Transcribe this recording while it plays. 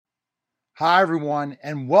Hi, everyone,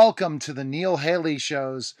 and welcome to the Neil Haley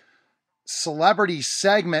Show's celebrity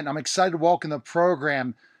segment. I'm excited to welcome the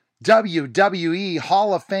program WWE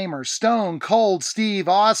Hall of Famer Stone Cold Steve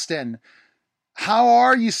Austin. How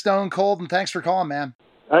are you, Stone Cold? And thanks for calling, man.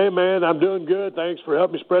 Hey, man, I'm doing good. Thanks for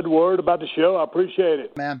helping me spread the word about the show. I appreciate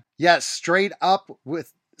it. Man, yes, straight up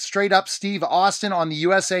Steve Austin on the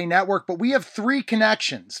USA Network, but we have three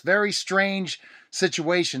connections, very strange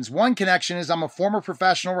situations. One connection is I'm a former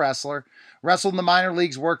professional wrestler, wrestled in the minor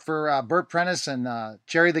leagues, worked for Burt Prentice and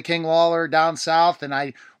Jerry the King Lawler down south, and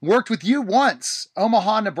I worked with you once,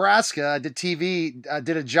 Omaha, Nebraska. I did TV,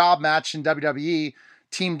 did a job match in WWE,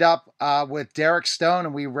 teamed up with Derek Stone,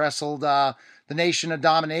 and we wrestled the Nation of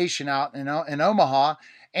Domination out in Omaha.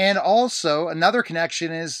 And also another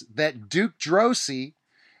connection is that Duke Drosy,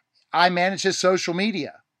 I manage his social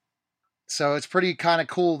media. So it's pretty kind of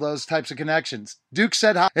cool, those types of connections. Duke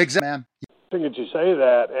said hi. Exactly, man. I think that you say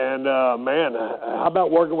that. And, man, how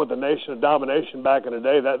about working with the Nation of Domination back in the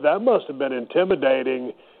day? That must have been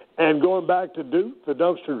intimidating. And going back to Duke, the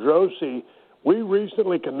Dumpster Drosy, we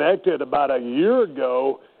recently connected about a year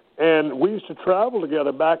ago, and we used to travel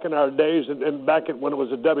together back in our days and back when it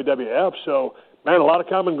was a WWF. So, man, a lot of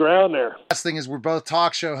common ground there. Last thing is we're both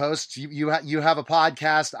talk show hosts. You have a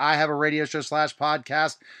podcast. I have a radio show /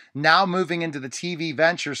 podcast. Now moving into the TV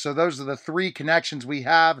venture. So those are the three connections we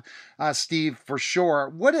have, Steve, for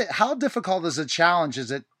sure. How difficult is a challenge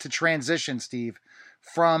is it to transition, Steve,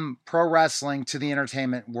 from pro wrestling to the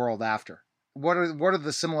entertainment world after? What are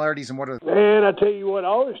the similarities and what are... Man, I tell you what, I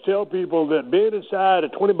always tell people that being inside a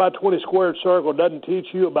 20 by 20 squared circle doesn't teach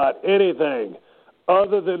you about anything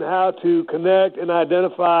other than how to connect and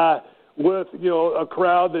identify with, a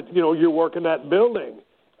crowd that, you're working that building.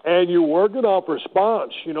 And you're working off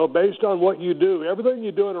response, based on what you do. Everything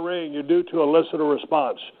you do in a ring, you do to elicit a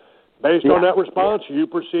response. Based on that response, you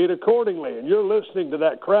proceed accordingly, and you're listening to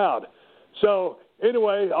that crowd. So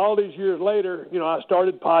anyway, all these years later, I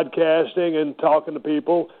started podcasting and talking to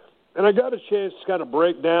people, and I got a chance to kind of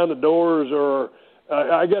break down the doors or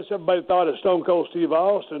I guess everybody thought of Stone Cold Steve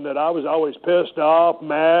Austin that I was always pissed off,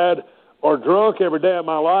 mad, or drunk every day of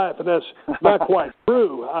my life, and that's not quite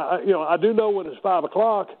true. I do know when it's 5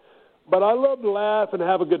 o'clock, but I love to laugh and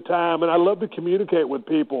have a good time, and I love to communicate with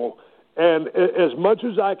people. And as much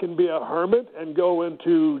as I can be a hermit and go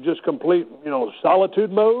into just complete,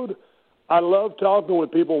 solitude mode, I love talking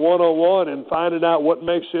with people one-on-one and finding out what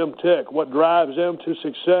makes them tick, what drives them to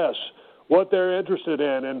success, what they're interested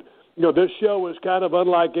in, and this show is kind of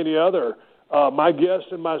unlike any other. My guests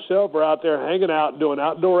and myself are out there hanging out, doing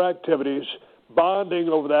outdoor activities, bonding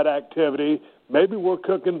over that activity. Maybe we're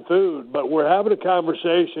cooking food, but we're having a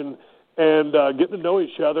conversation and getting to know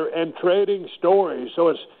each other and trading stories. So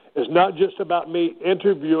it's not just about me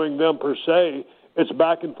interviewing them per se. It's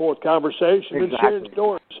back and forth conversation and sharing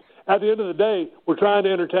stories. At the end of the day, we're trying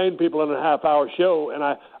to entertain people in a half-hour show, and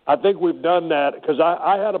I think we've done that because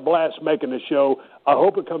I had a blast making this show. I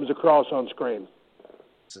hope it comes across on screen.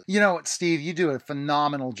 Steve, you do a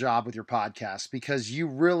phenomenal job with your podcast because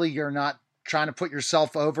you're not trying to put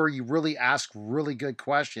yourself over. You really ask really good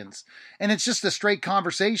questions. And it's just a straight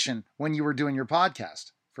conversation when you were doing your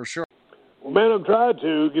podcast, for sure. Well, man, I'm trying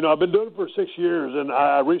to. I've been doing it for 6 years, and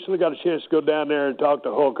I recently got a chance to go down there and talk to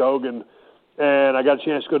Hulk Hogan. And I got a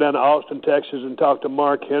chance to go down to Austin, Texas, and talk to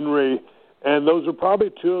Mark Henry. And those are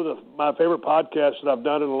probably two of my favorite podcasts that I've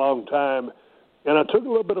done in a long time. And I took a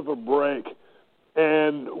little bit of a break.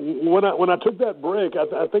 And when I took that break,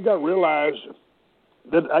 I think I realized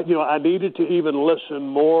that, I needed to even listen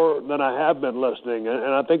more than I have been listening.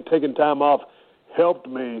 And I think taking time off helped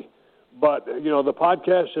me. But, the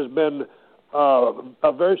podcast has been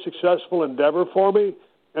a very successful endeavor for me.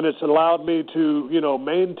 And it's allowed me to,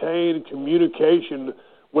 maintain communication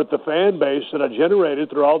with the fan base that I generated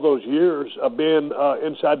through all those years of being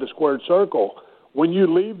inside the squared circle. When you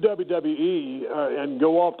leave WWE and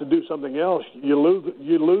go off to do something else, you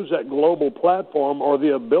lose that global platform or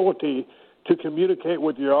the ability to communicate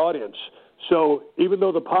with your audience. So even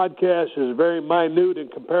though the podcast is very minute in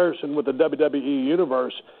comparison with the WWE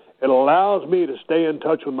universe, it allows me to stay in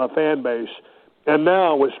touch with my fan base. And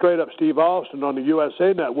now with Straight Up Steve Austin on the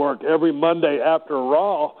USA Network every Monday after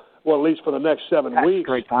Raw, well, at least for the next 7 weeks.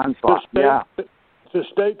 Great time slot. To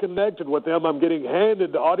stay connected with them, I'm getting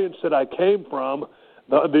handed the audience that I came from,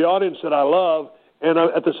 the audience that I love, and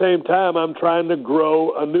at the same time, I'm trying to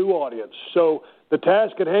grow a new audience. So the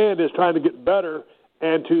task at hand is trying to get better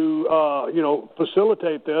and to,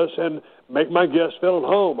 facilitate this and make my guests feel at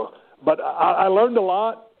home. But I learned a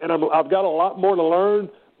lot, and I've got a lot more to learn,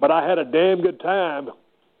 but I had a damn good time.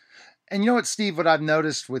 And you know what, Steve, what I've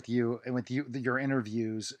noticed with you and with your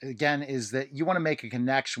interviews, again, is that you want to make a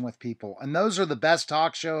connection with people. And those are the best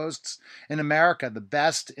talk show hosts in America. The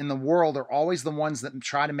best in the world are always the ones that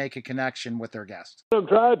try to make a connection with their guests. I'm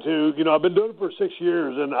trying to. I've been doing it for 6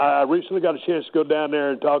 years, and I recently got a chance to go down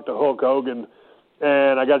there and talk to Hulk Hogan.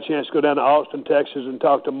 And I got a chance to go down to Austin, Texas, and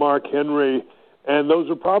talk to Mark Henry. And those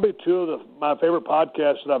are probably two of my favorite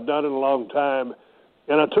podcasts that I've done in a long time.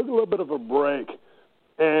 And I took a little bit of a break.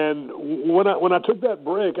 And when I took that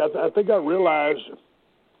break, I think I realized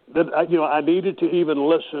that I needed to even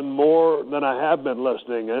listen more than I have been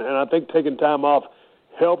listening, and I think taking time off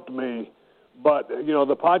helped me. But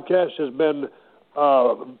the podcast has been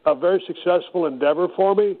a very successful endeavor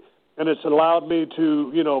for me, and it's allowed me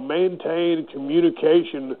to maintain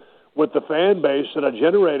communication with the fan base that I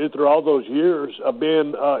generated through all those years of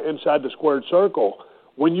being inside the squared circle.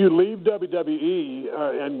 When you leave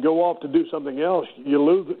WWE and go off to do something else, you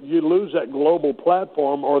lose that global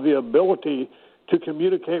platform or the ability to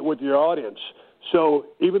communicate with your audience. So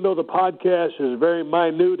even though the podcast is very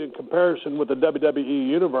minute in comparison with the WWE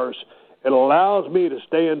universe, it allows me to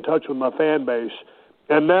stay in touch with my fan base.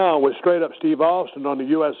 And now with Straight Up Steve Austin on the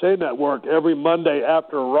USA Network every Monday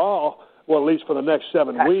after Raw, well, at least for the next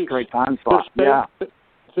 7 weeks. Great time slot.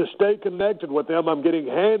 To stay connected with them, I'm getting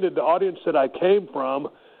handed the audience that I came from,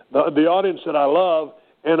 the audience that I love,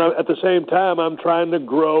 and at the same time, I'm trying to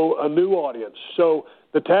grow a new audience. So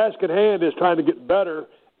the task at hand is trying to get better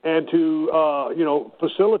and to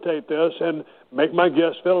facilitate this and make my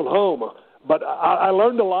guests feel at home. But I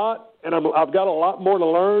learned a lot, and I've got a lot more to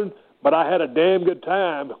learn. But I had a damn good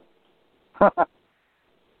time.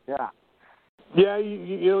 Yeah. Yeah,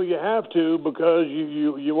 you have to, because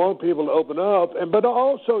you want people to open up, but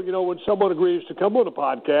also when someone agrees to come on a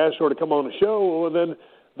podcast or to come on a show, well, then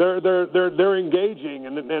they're engaging,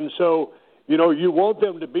 and so you want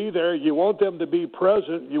them to be there, you want them to be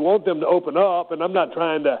present, you want them to open up, and I'm not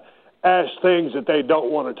trying to ask things that they don't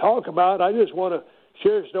want to talk about. I just want to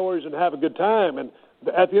share stories and have a good time, and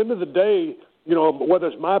at the end of the day, whether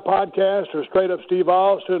it's my podcast or Straight Up Steve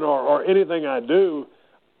Austin or anything I do,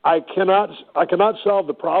 I cannot solve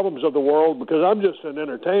the problems of the world because I'm just an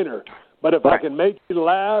entertainer. But if I can make you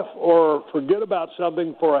laugh or forget about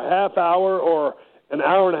something for a half hour or an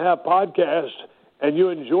hour and a half podcast and you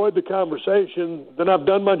enjoyed the conversation, then I've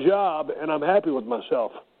done my job and I'm happy with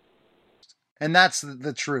myself. And that's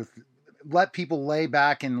the truth. Let people lay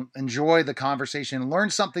back and enjoy the conversation and learn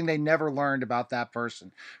something they never learned about that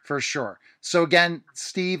person, for sure. So again,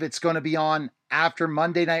 Steve, it's going to be on after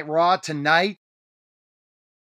Monday Night Raw tonight.